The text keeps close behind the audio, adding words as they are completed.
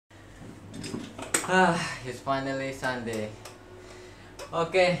It's finally Sunday.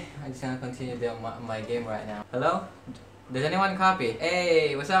 Okay, I'm just gonna continue my game right now. Hello? Does anyone copy?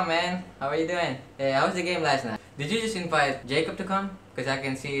 Hey, what's up, man? How are you doing? Hey, how was the game last night? Did you just invite Jacob to come? Because I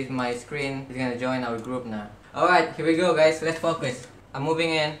can see my screen. He's gonna join our group now. Alright, here we go, guys. Let's focus. I'm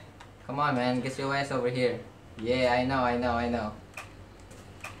moving in. Come on, man. Get your ass over here. Yeah, I know.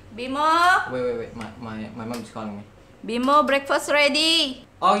 Bimo! Wait. My mom is calling me. Bimo, breakfast ready!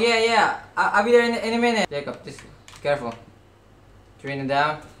 Oh, yeah. I'll be there in a minute. Jacob, just careful. Turn it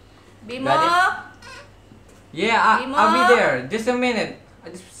down. Bimo! Got it? Yeah, Bimo? I'll be there. Just a minute. I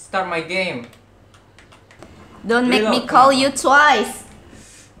just start my game. Don't make Reload, me call you twice.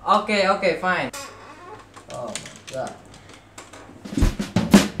 Okay, fine. Oh my god.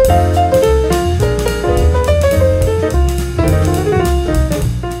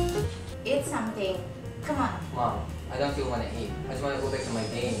 Eat something. Come on. Mom, I don't still want to eat. I just want to go back to my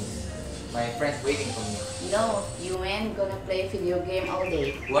games. My friend's waiting for me. No, you man gonna play video game all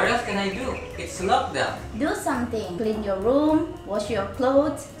day. What else can I do? It's lockdown. Do something. Clean your room, wash your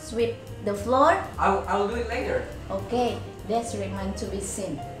clothes, sweep the floor. I'll do it later. Okay, that's remain to be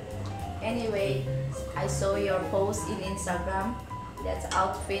seen. Anyway, I saw your post in Instagram. That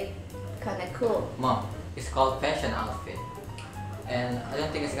outfit kinda cool. Mom, it's called fashion outfit. And I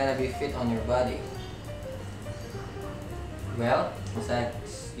don't think it's gonna be fit on your body. Well,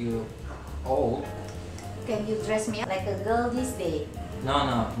 besides you old. Can you dress me up like a girl this day? No,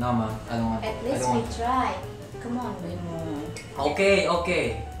 Mom. I don't want. At least we try. Come on, Bimo.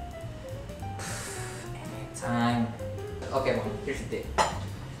 Okay. Anytime. Okay, Mom. Here's the thing.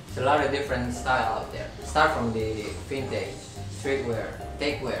 There's a lot of different style out there. Start from the vintage, streetwear,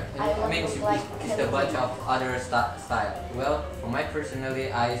 takewear. I mean, it's a bunch of other style. Well, for my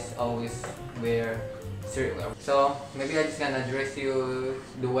personally, I always wear streetwear. So maybe I'm just gonna dress you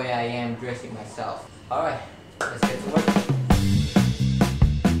the way I am dressing myself. Alright, let's get to work.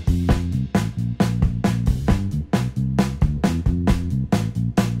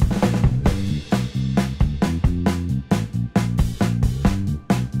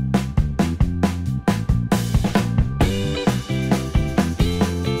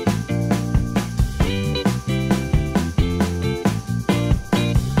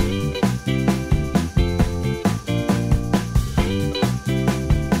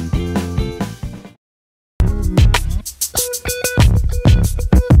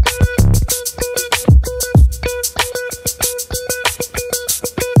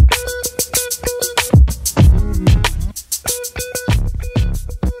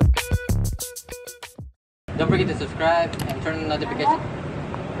 Don't forget to subscribe and turn on notification.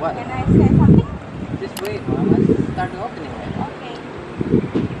 What? Can I say something? Just wait, Mom. Let's start the opening. Right? Okay.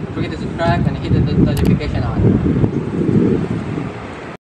 Don't forget to subscribe and hit the notification on.